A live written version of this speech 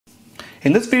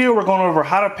In this video, we're going over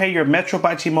how to pay your Metro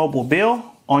by T-Mobile bill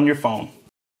on your phone.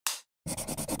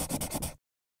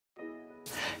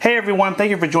 Hey everyone, thank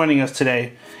you for joining us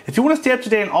today. If you want to stay up to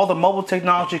date on all the mobile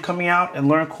technology coming out and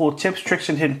learn cool tips, tricks,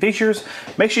 and hidden features,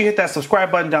 make sure you hit that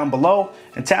subscribe button down below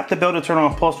and tap the bell to turn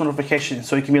on post notifications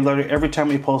so you can be alerted every time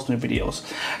we post new videos.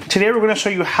 Today we're going to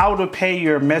show you how to pay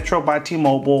your Metro by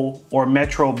T-Mobile or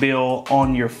Metro bill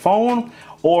on your phone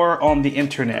or on the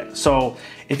internet. So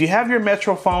if you have your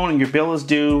Metro phone and your bill is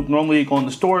due, normally you go in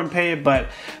the store and pay it, but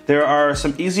there are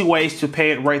some easy ways to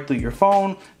pay it right through your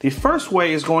phone. The first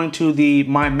way is going to the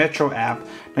My Metro app.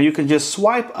 Now you can just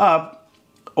swipe up,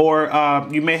 or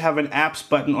you may have an apps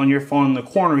button on your phone in the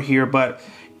corner here, but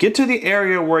get to the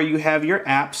area where you have your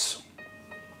apps.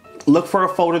 Look for a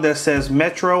folder that says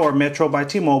Metro or Metro by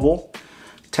T-Mobile.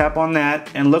 Tap on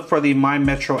that and look for the My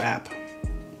Metro app.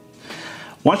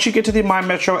 Once you get to the My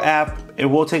Metro app, it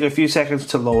will take a few seconds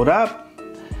to load up.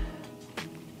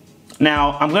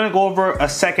 Now, I'm going to go over a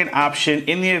second option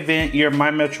in the event your My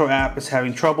Metro app is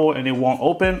having trouble and it won't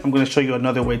open. I'm going to show you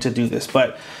another way to do this.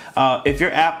 But if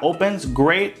your app opens,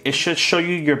 great. It should show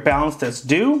you your balance that's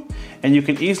due, and you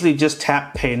can easily just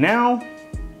tap Pay Now.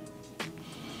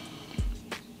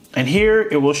 And here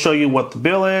it will show you what the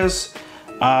bill is.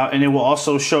 And it will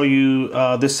also show you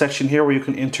this section here where you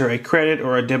can enter a credit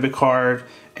or a debit card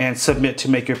and submit to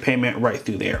make your payment right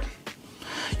through there.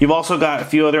 You've also got a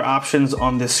few other options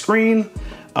on this screen.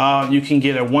 You can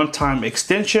get a one-time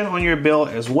extension on your bill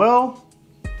as well.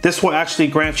 This will actually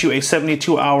grant you a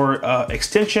 72-hour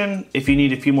extension if you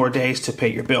need a few more days to pay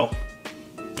your bill.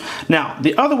 Now,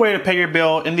 the other way to pay your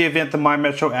bill in the event the My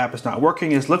Metro app is not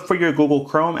working is look for your Google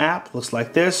Chrome app, looks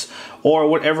like this, or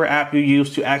whatever app you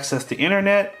use to access the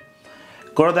internet.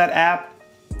 Go to that app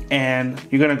and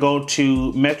you're gonna go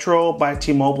to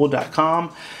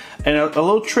metrobytmobile.com. And a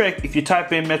little trick, if you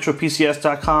type in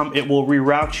metropcs.com, it will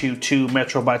reroute you to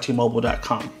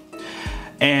metrobytmobile.com.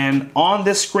 And on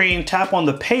this screen, tap on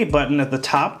the pay button at the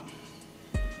top.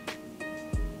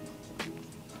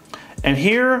 And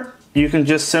here, you can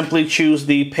just simply choose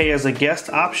the pay as a guest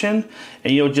option,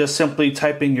 and you'll just simply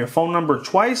type in your phone number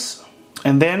twice.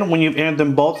 And then when you've entered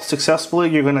them both successfully,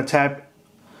 you're gonna tap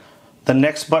the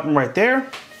next button right there.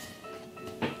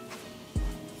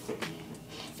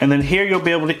 And then here you'll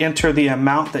be able to enter the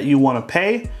amount that you wanna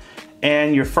pay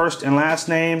and your first and last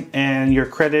name and your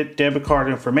credit debit card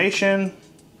information.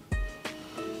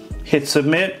 Hit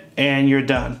submit and you're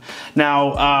done.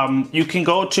 Now, you can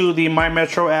go to the My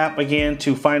Metro app again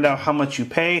to find out how much you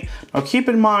pay. Now keep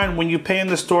in mind, when you pay in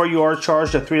the store, you are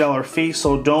charged a $3 fee,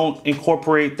 so don't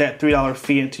incorporate that $3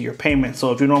 fee into your payment.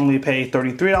 So if you normally pay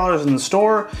 $33 in the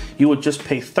store, you would just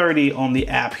pay $30 on the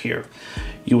app here.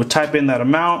 You would type in that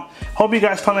amount. Hope you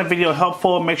guys found that video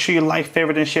helpful. Make sure you like,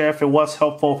 favorite, and share if it was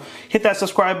helpful. Hit that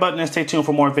subscribe button and stay tuned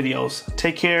for more videos.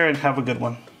 Take care and have a good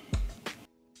one.